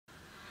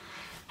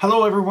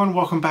Hello everyone,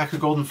 welcome back to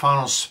Golden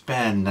Final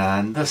Spin.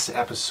 In this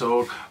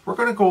episode, we're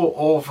going to go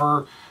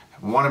over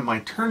one of my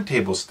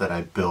turntables that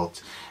I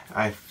built.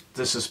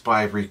 This is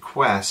by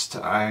request.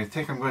 I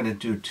think I'm going to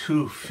do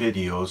two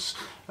videos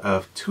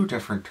of two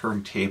different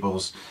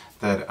turntables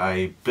that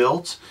I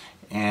built.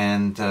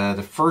 And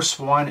the first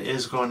one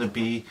is going to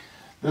be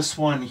this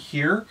one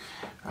here.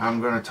 I'm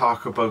going to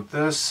talk about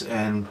this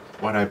and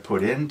what I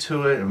put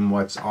into it and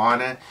what's on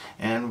it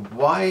and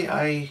why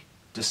I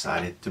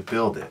decided to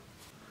build it.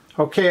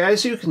 Okay,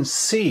 as you can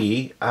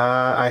see,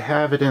 I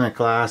have it in a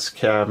glass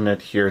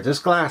cabinet here. This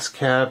glass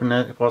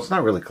cabinet, well, it's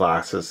not really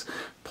glass, it's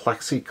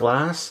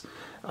plexiglass.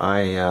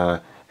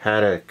 I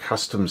had a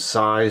custom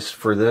size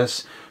for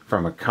this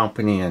from a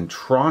company in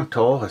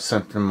Toronto. I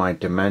sent them my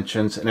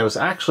dimensions, and it was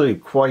actually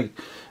quite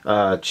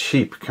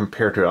cheap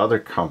compared to other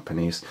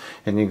companies.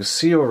 And you can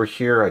see over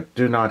here, I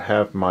do not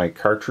have my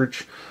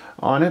cartridge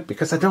on it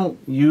because I don't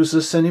use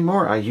this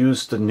anymore. I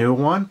use the new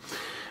one.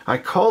 I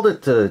called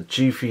it the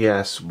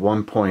GVS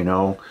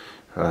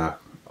 1.0,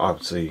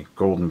 obviously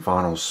Golden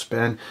Final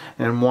Spin,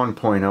 and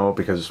 1.0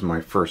 because it's my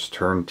first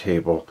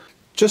turntable.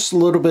 Just a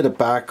little bit of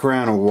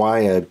background on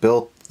why I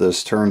built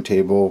this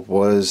turntable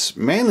was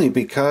mainly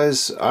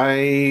because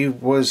I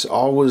was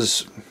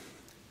always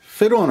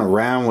fiddling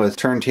around with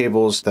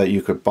turntables that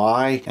you could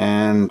buy,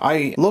 and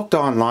I looked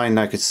online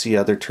and I could see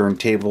other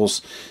turntables,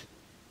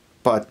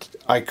 but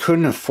I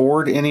couldn't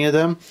afford any of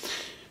them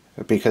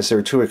because they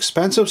were too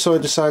expensive, so I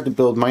decided to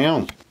build my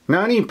own.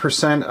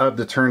 90% of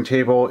the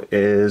turntable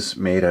is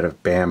made out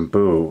of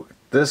bamboo.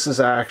 This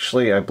is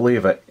actually, I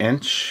believe, 1.5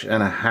 inch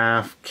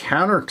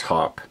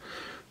countertop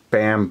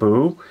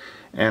bamboo,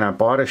 and I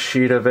bought a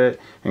sheet of it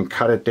and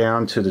cut it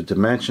down to the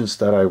dimensions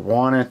that I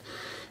wanted.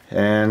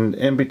 And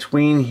in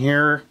between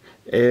here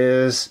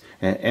is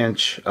 1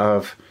 inch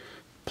of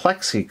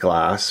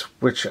plexiglass,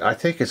 which I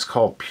think is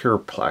called Pure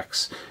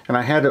Plex, and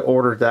I had to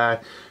order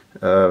that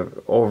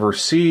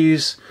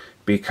overseas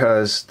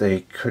because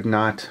they could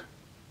not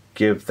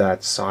give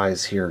that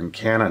size here in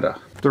Canada.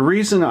 The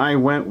reason I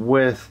went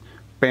with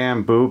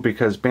bamboo,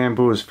 because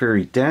bamboo is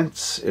very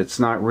dense. It's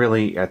not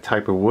really a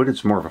type of wood,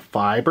 it's more of a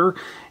fiber,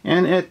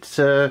 and it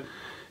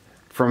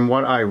from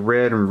what I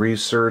read and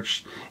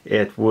researched,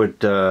 it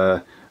would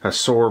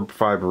absorb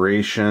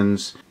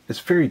vibrations. It's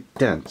very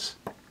dense,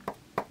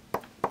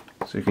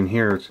 so you can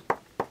hear it's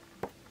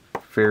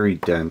very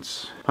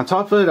dense. On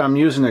top of it, I'm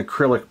using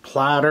acrylic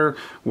platter,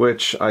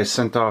 which I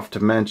sent off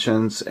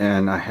dimensions,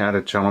 and I had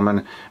a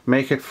gentleman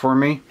make it for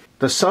me.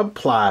 The sub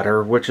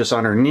platter, which is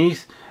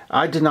underneath,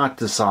 I did not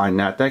design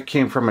that. That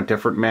came from a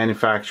different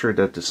manufacturer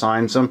that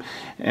designs them,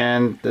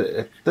 and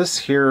this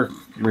here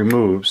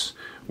removes,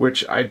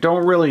 which I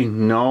don't really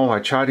know.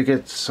 I try to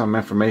get some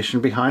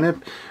information behind it,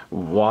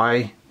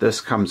 why this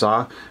comes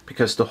off,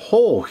 because the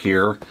hole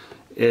here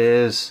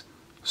is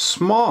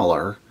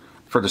smaller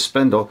for the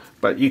spindle,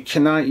 but you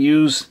cannot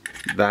use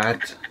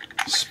that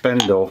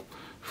spindle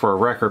for a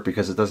record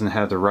because it doesn't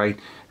have the right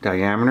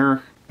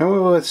diameter. I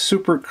went with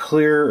super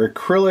clear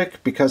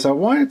acrylic because I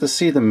wanted to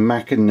see the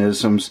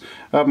mechanisms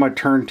of my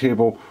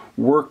turntable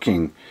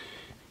working.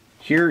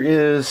 Here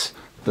is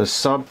the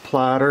sub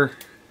platter,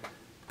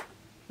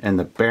 and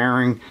the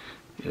bearing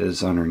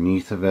is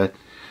underneath of it.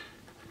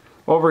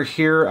 Over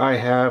here I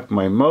have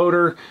my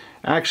motor.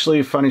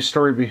 Actually, funny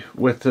story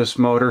with this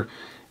motor,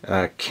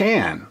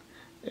 can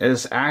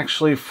is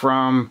actually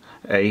from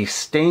a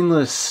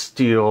stainless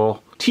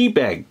steel tea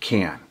bag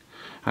can.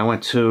 I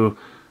went to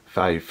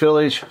Value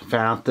Village,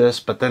 found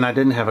this, but then I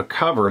didn't have a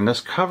cover, and this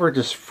cover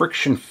just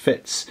friction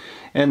fits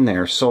in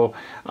there, so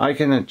I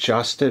can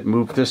adjust it,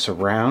 move this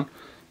around,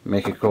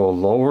 make it go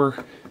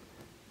lower,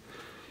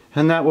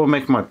 and that will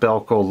make my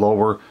belt go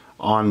lower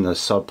on the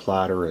sub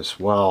platter as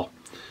well.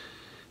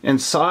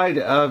 Inside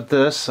of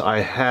this I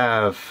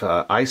have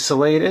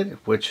isolated,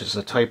 which is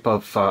a type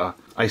of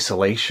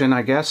isolation,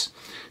 I guess,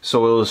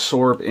 so it will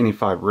absorb any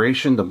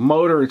vibration. The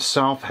motor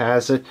itself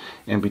has it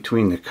in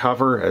between the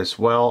cover as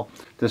well.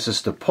 This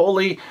is the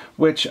pulley,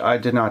 which I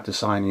did not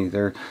design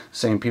either.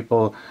 Same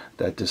people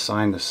that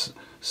designed this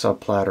sub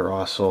platter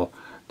also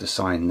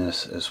designed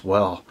this as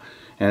well.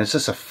 And it's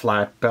just a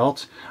flat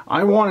belt.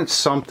 I wanted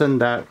something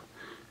that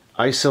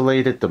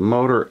isolated the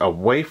motor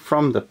away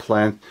from the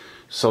plinth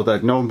so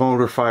that no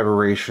motor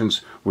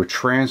vibrations would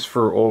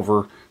transfer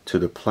over to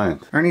the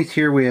plinth. Underneath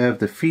here we have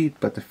the feet,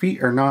 but the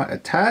feet are not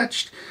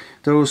attached.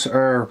 Those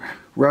are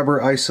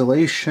rubber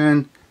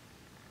isolation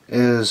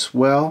as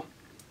well,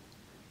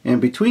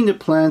 in between the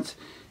plinth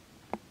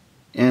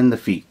and the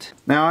feet.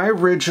 Now, I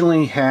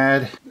originally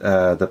had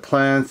the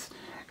plinth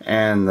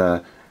and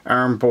the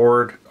arm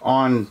board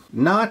on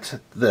not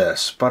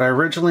this, but I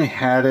originally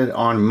had it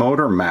on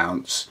motor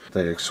mounts.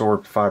 They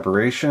absorb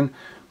vibration,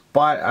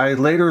 but I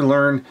later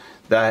learned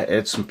that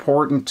it's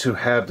important to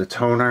have the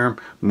tone arm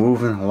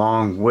moving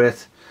along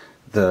with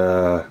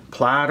the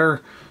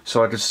platter,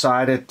 so I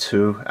decided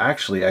to,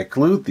 actually I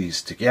glued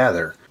these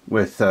together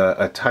with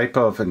a type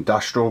of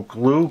industrial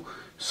glue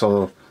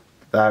so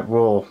that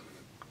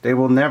they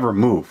will never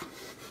move.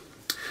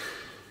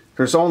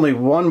 There's only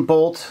one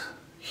bolt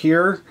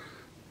here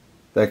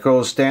that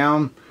goes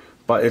down,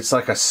 but it's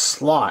like a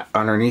slot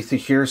underneath it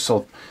here,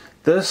 so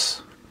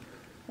this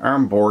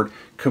arm board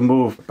can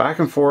move back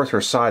and forth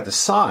or side to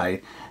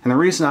side. And the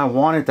reason I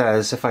wanted that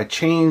is if I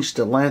change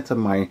the length of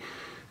my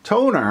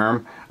tone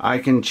arm, I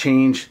can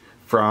change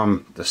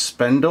from the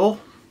spindle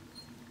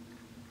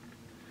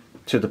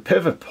to the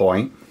pivot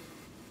point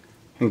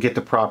and get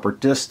the proper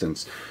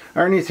distance.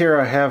 Underneath here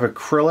I have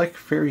acrylic,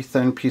 very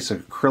thin piece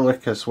of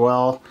acrylic as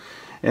well,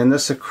 and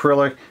this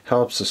acrylic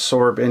helps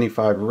absorb any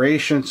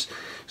vibrations.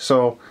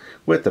 So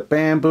with the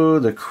bamboo,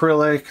 the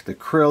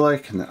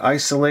acrylic, and the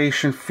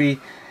isolation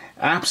feet,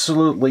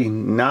 absolutely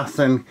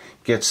nothing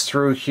gets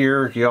through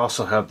here. You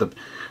also have the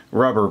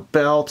rubber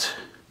belt.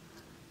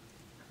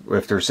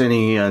 If there's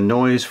any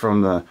noise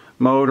from the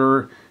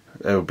motor,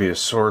 it will be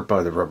absorbed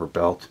by the rubber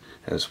belt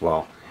as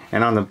well.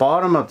 And on the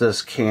bottom of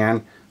this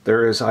can,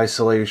 there is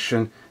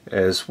isolation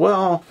as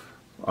well,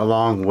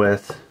 along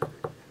with,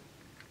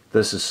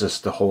 this is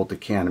just to hold the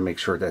can to make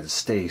sure that it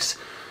stays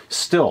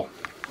still.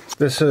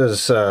 This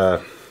is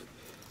a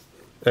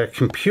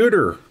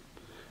computer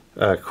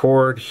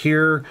cord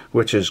here,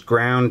 which is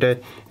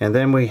grounded, and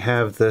then we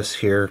have this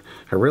here.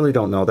 I really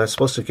don't know. That's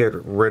supposed to get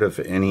rid of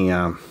any,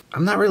 I'm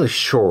not really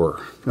sure.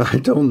 I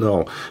don't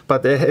know.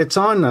 But it's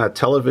on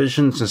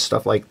televisions and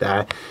stuff like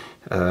that.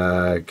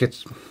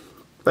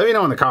 Let me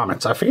know in the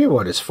comments. I forget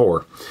what it's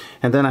for.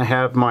 And then I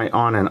have my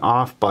on and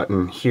off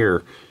button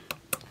here.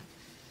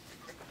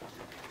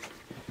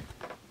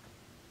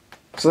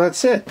 So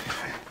that's it.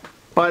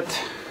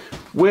 But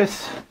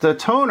with the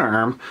tone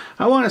arm,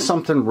 I wanted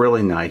something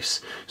really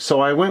nice. So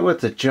I went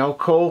with the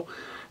Gelco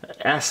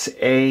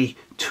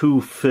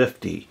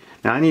SA250.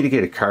 Now I need to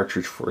get a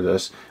cartridge for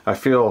this. I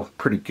feel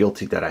pretty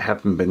guilty that I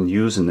haven't been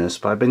using this,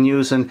 but I've been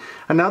using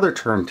another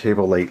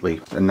turntable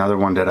lately. Another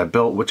one that I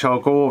built, which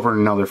I'll go over in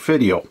another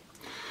video.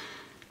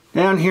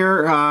 Down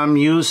here I'm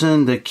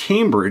using the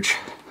Cambridge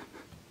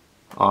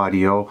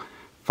Audio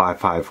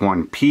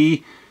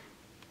 551P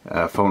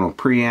phono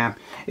preamp.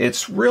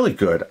 It's really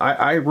good.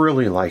 I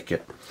really like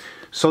it.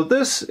 So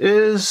this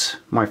is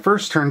my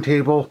first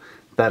turntable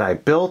that I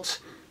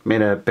built,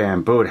 made out of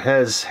bamboo. It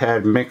has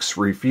had mixed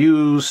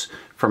reviews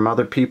from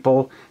other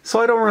people, so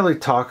I don't really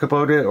talk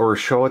about it or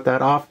show it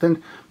that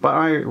often, but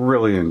I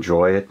really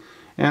enjoy it.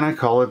 And I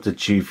call it the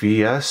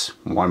GVS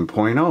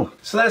 1.0.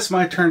 So that's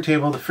my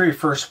turntable, the very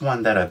first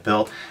one that I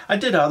built. I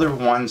did other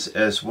ones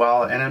as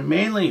well, and the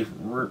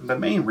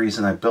main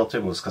reason I built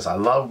it was because I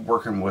love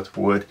working with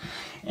wood,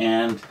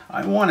 and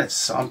I wanted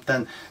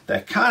something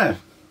that kind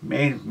of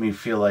made me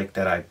feel like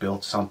that I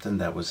built something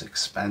that was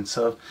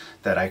expensive,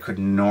 that I could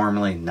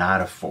normally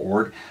not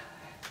afford.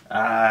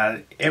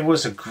 It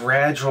was a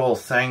gradual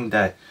thing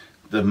that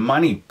the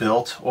money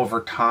built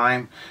over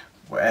time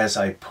as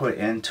I put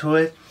into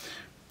it.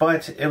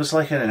 But it was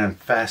like an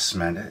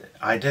investment.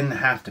 I didn't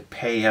have to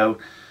pay out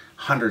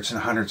hundreds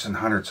and hundreds and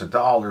hundreds of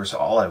dollars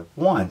all at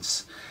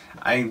once.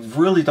 I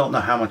really don't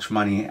know how much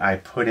money I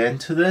put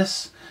into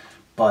this,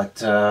 but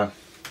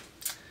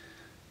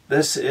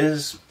this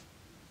is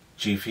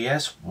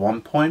GVS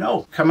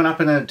 1.0. Coming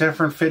up in a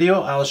different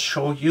video, I'll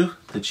show you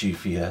the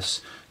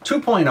GVS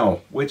 2.0,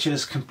 which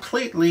is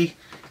completely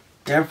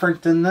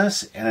different than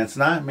this, and it's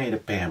not made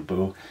of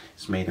bamboo.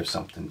 It's made of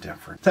something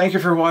different. Thank you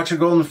for watching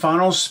Golden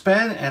Funnel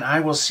Spin, and I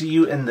will see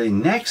you in the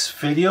next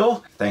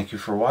video. Thank you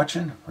for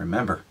watching.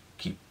 Remember,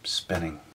 keep spinning.